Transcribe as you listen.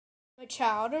A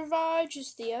child arrived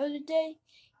just the other day.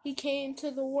 He came to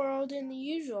the world in the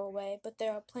usual way, but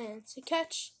there are plans to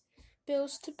catch,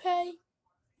 bills to pay,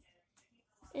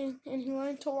 and he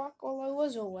learned to walk while I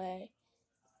was away.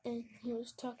 And he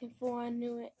was talking before I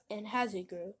knew it, and as he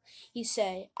grew, he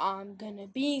say, "I'm gonna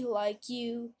be like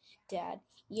you, Dad.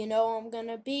 You know I'm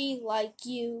gonna be like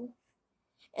you."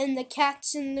 And the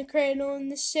cat's in the cradle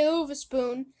and the silver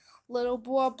spoon, little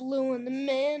boy blue and the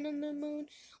man on the moon.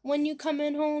 When you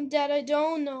coming home, Dad, I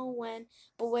don't know when,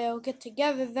 but we'll get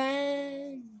together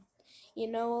then. You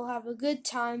know we'll have a good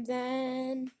time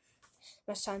then.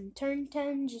 My son turned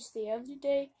 10 just the other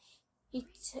day.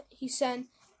 He said,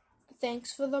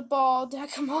 "Thanks for the ball,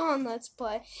 Dad, come on, let's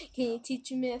play. Can you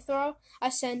teach me to throw?" I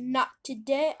said, "Not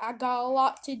today, I got a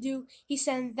lot to do." He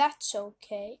said, "That's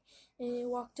okay." And he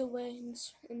walked away and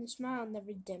his smile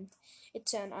never dimmed. It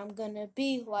said, "I'm gonna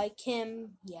be like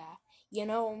him, yeah. You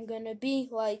know I'm gonna be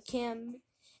like him."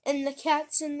 And the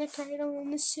cat's in the cradle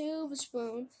and the silver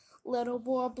spoon, little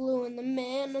boy blue and the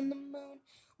man on the moon.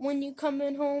 When you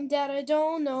coming home, Dad, I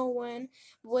don't know when,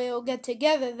 but we'll get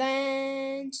together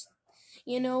then.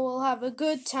 You know we'll have a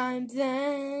good time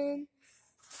then.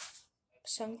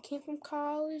 Son came from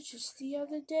college just the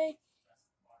other day.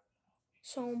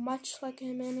 So much like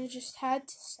him, and I just had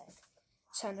to say,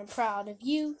 "Son, I'm proud of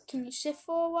you. Can you sit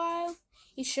for a while?"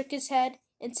 He shook his head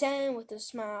and said with a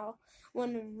smile,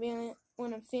 when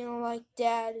I'm feeling like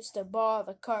Dad is to borrow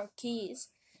the car keys.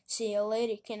 See you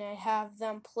later, can I have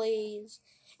them please?"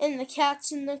 And the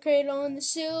cat's in the cradle and the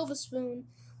silver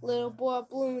spoon, little boy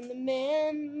blue and the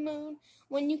man moon.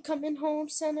 When you coming home,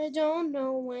 son, I don't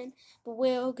know when, but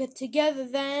we'll get together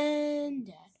then,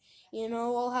 Dad. You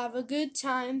know we'll have a good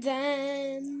time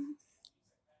then.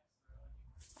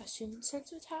 I soon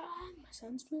sensed with time, my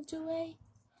son's moved away.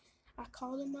 I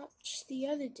called him up just the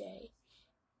other day.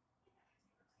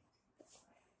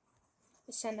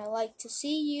 I said, "I'd like to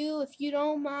see you if you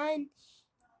don't mind."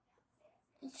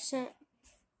 He said,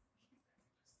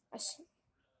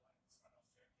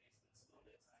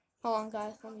 hold on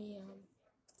guys, let me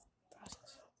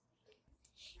process.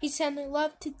 He said, "I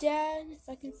love to Dad if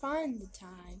I can find the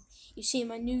time. You see,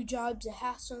 my new job's a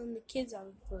hassle and the kids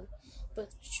are good,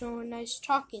 but it's sure nice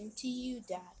talking to you,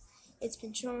 Dad. It's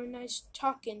been sure nice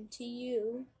talking to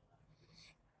you."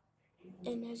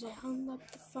 And as I hung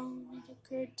up the phone, it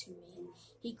occurred to me,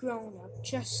 he'd grown up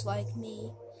just like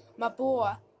me. My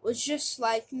boy was just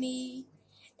like me.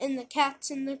 And the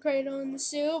cat's in the cradle and the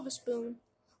silver spoon,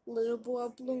 little boy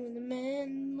blue and the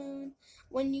man moon.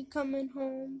 When you coming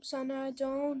home, son, I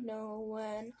don't know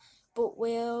when, but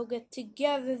we'll get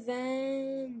together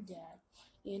then, Dad.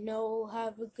 You know we'll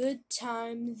have a good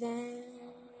time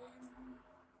then.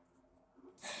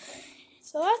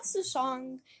 So that's the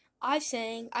song I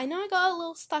sang. I know I got a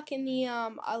little stuck in the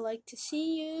 "I like to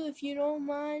see you if you don't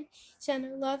mind. Send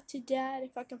a love to Dad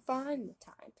if I can find the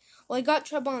time." Well, I got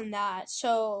trouble on that,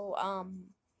 so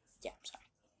yeah, I'm sorry.